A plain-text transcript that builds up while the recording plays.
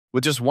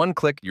With just one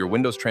click, your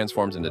Windows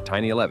transforms into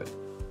Tiny 11.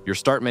 Your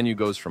start menu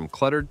goes from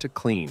cluttered to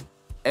clean.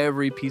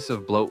 Every piece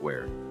of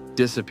bloatware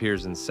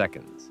disappears in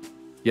seconds.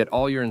 Yet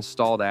all your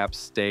installed apps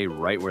stay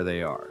right where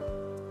they are.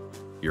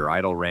 Your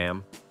idle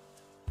RAM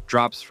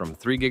drops from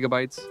 3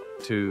 gigabytes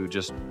to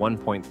just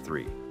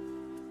 1.3.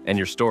 And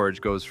your storage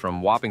goes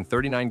from whopping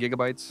 39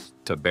 gigabytes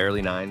to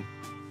barely 9.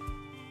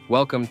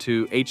 Welcome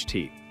to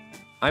HT.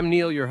 I'm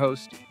Neil, your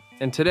host,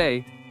 and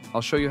today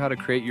I'll show you how to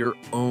create your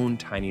own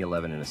Tiny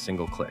 11 in a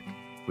single click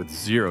with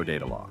zero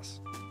data loss.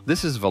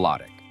 This is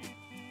Velotic,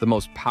 the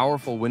most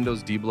powerful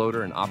Windows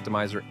debloater and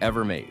optimizer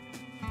ever made.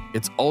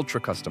 It's ultra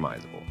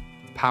customizable,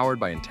 powered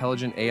by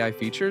intelligent AI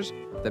features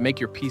that make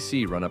your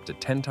PC run up to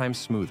 10 times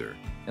smoother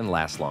and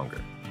last longer.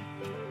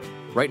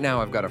 Right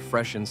now, I've got a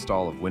fresh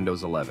install of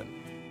Windows 11.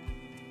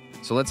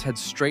 So let's head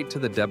straight to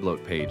the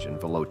Debloater page in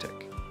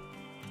Velotic.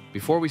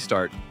 Before we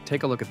start,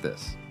 take a look at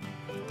this.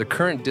 The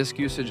current disk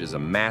usage is a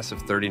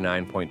massive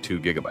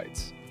 39.2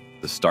 gigabytes.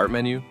 The start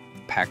menu,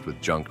 packed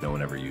with junk no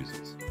one ever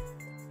uses.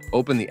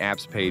 Open the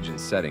apps page in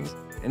settings,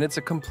 and it's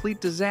a complete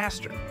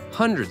disaster.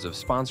 Hundreds of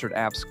sponsored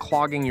apps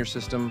clogging your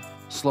system,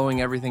 slowing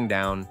everything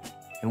down,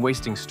 and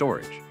wasting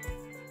storage.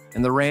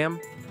 And the RAM?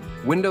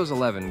 Windows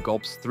 11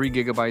 gulps 3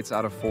 gigabytes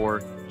out of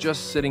 4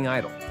 just sitting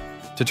idle.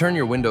 To turn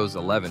your Windows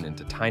 11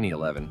 into Tiny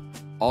 11,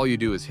 all you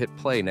do is hit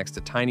play next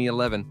to Tiny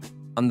 11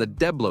 on the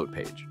Debloater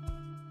page.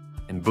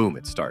 And boom,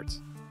 it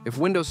starts. If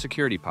Windows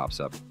security pops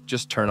up,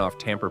 just turn off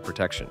tamper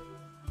protection.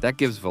 That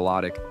gives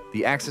Velotic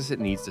the access it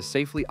needs to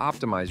safely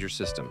optimize your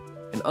system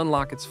and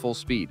unlock its full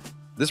speed.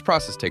 This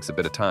process takes a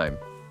bit of time.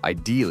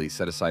 Ideally,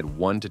 set aside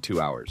 1 to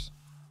 2 hours.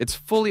 It's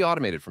fully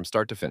automated from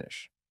start to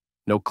finish.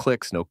 No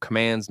clicks, no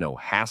commands, no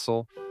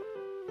hassle.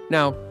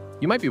 Now,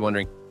 you might be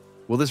wondering,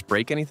 will this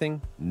break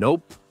anything?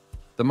 Nope.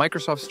 The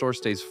Microsoft Store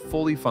stays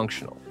fully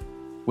functional.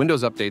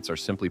 Windows updates are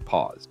simply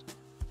paused.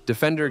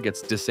 Defender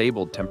gets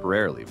disabled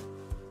temporarily,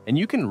 and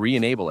you can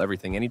re-enable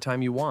everything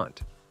anytime you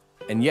want.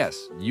 And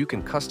yes, you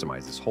can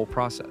customize this whole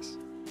process.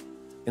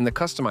 In the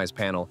Customize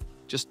panel,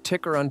 just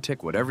tick or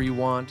untick whatever you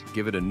want,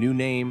 give it a new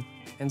name,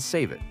 and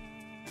save it.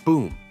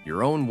 Boom,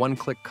 your own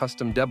one-click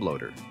custom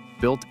Debloater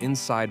built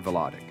inside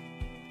Velotic.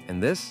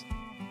 And this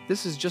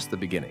is just the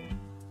beginning.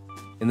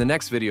 In the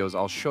next videos,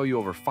 I'll show you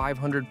over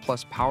 500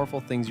 plus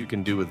powerful things you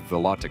can do with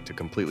Velotic to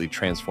completely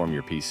transform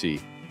your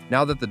PC.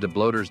 Now that the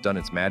Debloater's done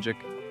its magic,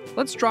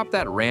 let's drop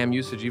that RAM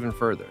usage even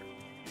further.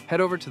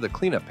 Head over to the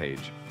cleanup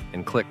page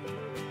and click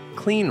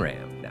Clean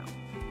RAM now.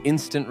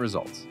 Instant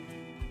results.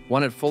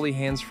 Want it fully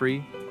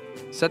hands-free?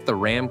 Set the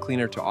RAM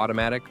cleaner to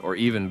automatic, or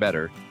even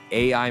better,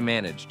 AI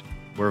managed,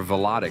 where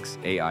Velotic's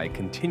AI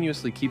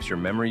continuously keeps your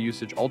memory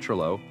usage ultra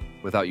low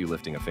without you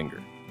lifting a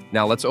finger.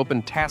 Now let's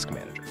open Task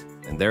Manager,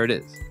 and there it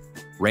is.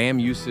 RAM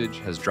usage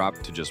has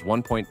dropped to just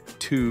 1.2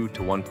 to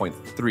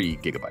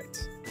 1.3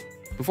 gigabytes.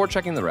 Before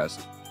checking the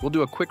rest, we'll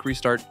do a quick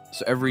restart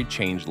so every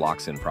change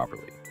locks in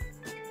properly.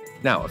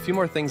 Now, a few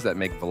more things that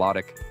make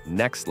Velotic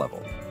next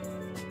level.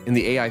 In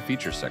the AI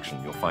features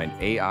section, you'll find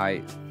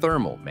AI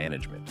thermal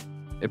management.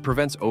 It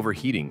prevents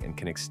overheating and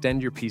can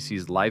extend your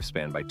PC's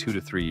lifespan by 2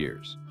 to 3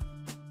 years.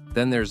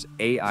 Then there's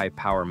AI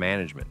power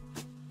management,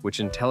 which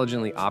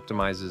intelligently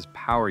optimizes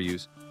power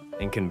use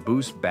and can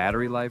boost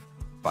battery life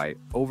by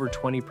over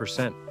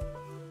 20%.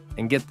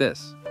 And get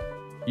this,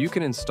 you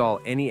can install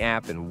any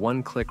app in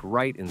one click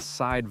right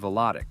inside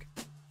Velotic.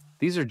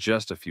 These are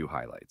just a few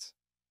highlights.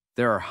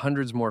 There are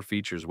hundreds more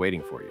features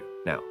waiting for you.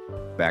 Now,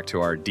 back to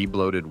our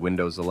debloated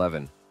Windows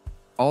 11.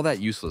 All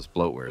that useless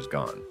bloatware is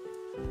gone,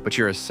 but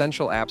your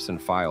essential apps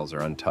and files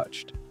are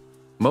untouched.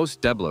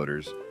 Most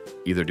debloaters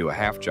either do a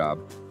half job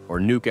or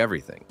nuke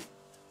everything.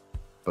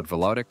 But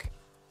Velotic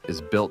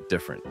is built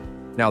different.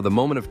 Now, the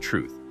moment of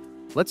truth.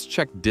 Let's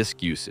check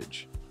disk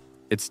usage.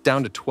 It's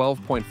down to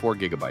 12.4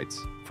 gigabytes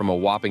from a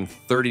whopping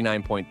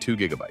 39.2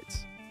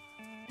 gigabytes.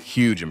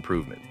 Huge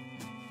improvement.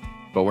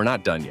 But we're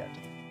not done yet.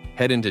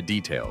 Head into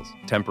Details,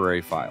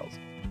 Temporary Files.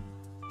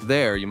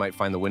 There, you might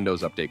find the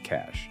Windows Update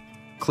cache.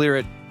 Clear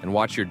it and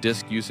watch your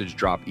disk usage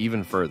drop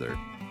even further,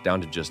 down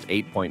to just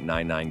 8.99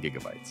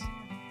 gigabytes.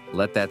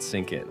 Let that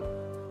sink in.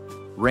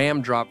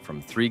 RAM dropped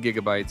from 3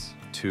 gigabytes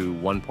to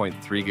 1.3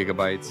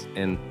 gigabytes,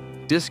 and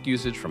disk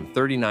usage from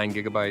 39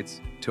 gigabytes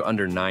to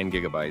under 9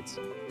 gigabytes,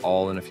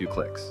 all in a few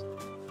clicks.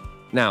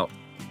 Now,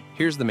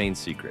 here's the main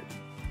secret.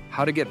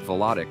 How to get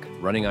Velotic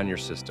running on your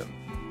system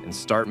and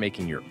start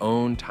making your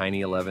own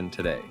Tiny 11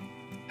 today.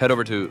 Head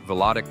over to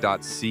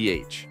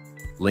velotic.ch.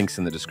 Links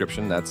in the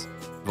description. That's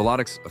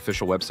Velotic's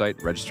official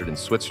website, registered in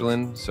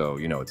Switzerland, so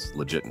you know it's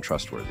legit and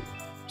trustworthy.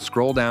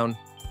 Scroll down,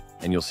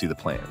 and you'll see the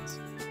plans.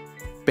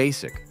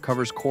 Basic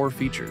covers core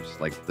features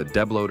like the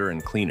Debloater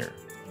and Cleaner.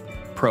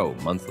 Pro,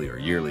 monthly or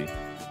yearly,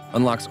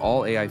 unlocks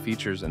all AI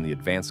features and the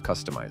advanced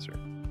customizer.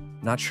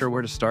 Not sure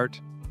where to start?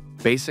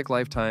 Basic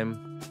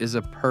Lifetime is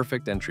a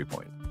perfect entry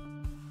point.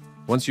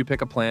 Once you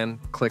pick a plan,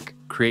 click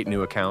Create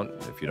New Account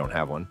if you don't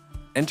have one,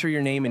 enter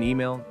your name and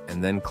email,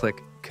 and then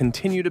click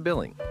Continue to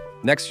Billing.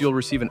 Next, you'll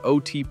receive an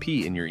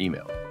OTP in your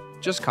email.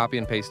 Just copy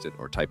and paste it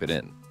or type it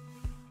in.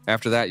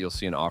 After that, you'll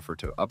see an offer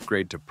to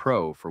upgrade to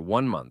Pro for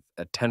 1 month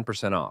at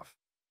 10% off.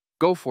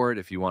 Go for it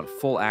if you want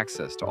full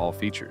access to all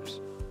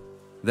features.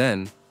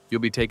 Then,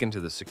 you'll be taken to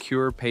the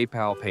secure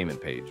PayPal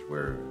payment page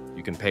where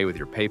you can pay with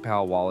your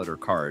PayPal wallet or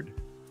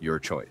card, your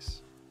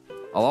choice.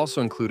 I'll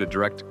also include a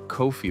direct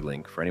Ko-fi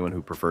link for anyone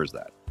who prefers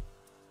that.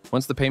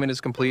 Once the payment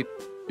is complete,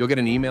 you'll get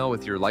an email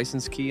with your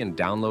license key and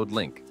download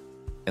link.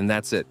 And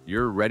that's it,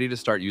 you're ready to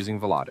start using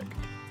Velotic.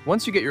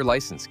 Once you get your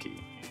license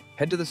key,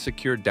 head to the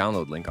secure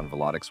download link on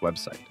Velotic's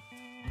website.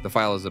 The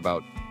file is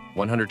about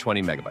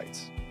 120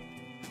 megabytes.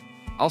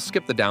 I'll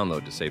skip the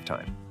download to save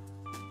time.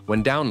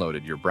 When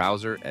downloaded, your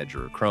browser, Edge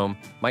or Chrome,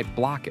 might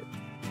block it.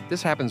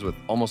 This happens with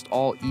almost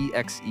all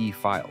exe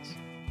files.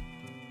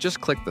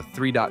 Just click the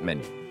three-dot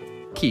menu,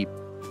 Keep,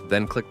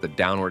 then click the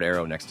downward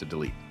arrow next to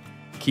Delete.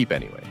 Keep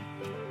anyway.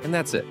 And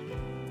that's it.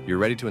 You're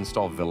ready to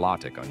install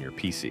Velotic on your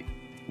PC.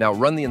 Now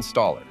run the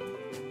installer.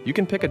 You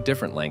can pick a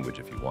different language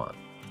if you want.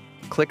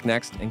 Click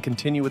Next and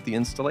continue with the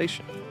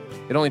installation.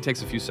 It only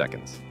takes a few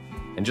seconds.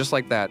 And just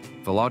like that,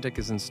 Velotic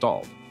is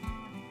installed.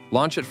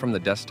 Launch it from the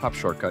desktop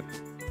shortcut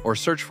or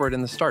search for it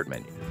in the Start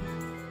menu.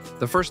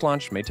 The first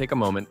launch may take a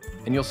moment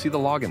and you'll see the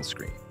login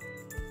screen.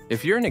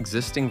 If you're an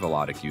existing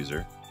Velotic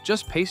user,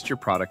 just paste your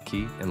product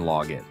key and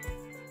log in.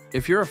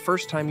 If you're a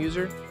first-time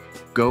user,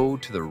 go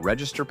to the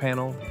Register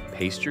panel,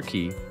 paste your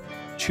key,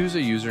 choose a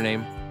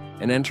username,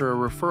 and enter a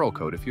referral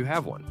code if you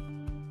have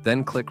one.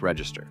 Then click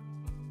Register.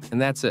 And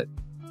that's it.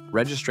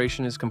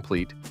 Registration is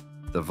complete,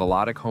 the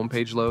Velotic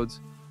homepage loads,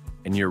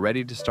 and you're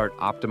ready to start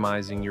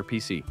optimizing your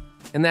PC.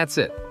 And that's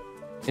it.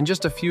 In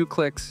just a few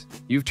clicks,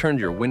 you've turned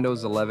your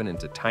Windows 11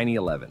 into Tiny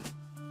 11.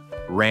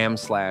 RAM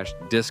slashed,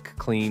 disk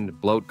cleaned,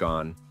 bloat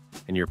gone,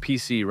 and your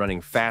PC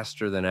running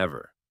faster than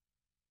ever.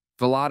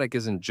 Velotic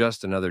isn't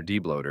just another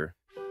debloater.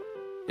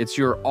 It's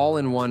your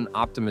all-in-one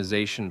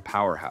optimization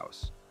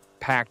powerhouse,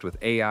 packed with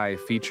AI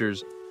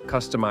features,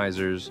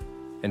 customizers,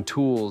 and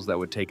tools that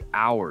would take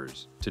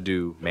hours to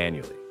do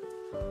manually.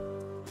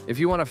 If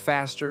you want a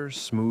faster,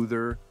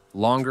 smoother,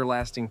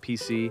 longer-lasting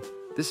PC,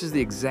 this is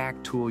the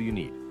exact tool you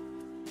need.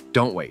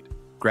 Don't wait.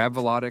 Grab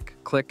Velotic,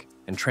 click,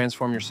 and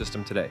transform your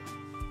system today.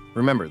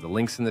 Remember, the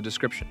link's in the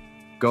description.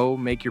 Go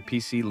make your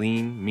PC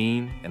lean,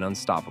 mean, and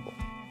unstoppable.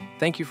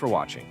 Thank you for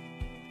watching.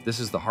 This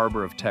is the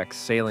Harbor of Tech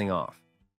sailing off.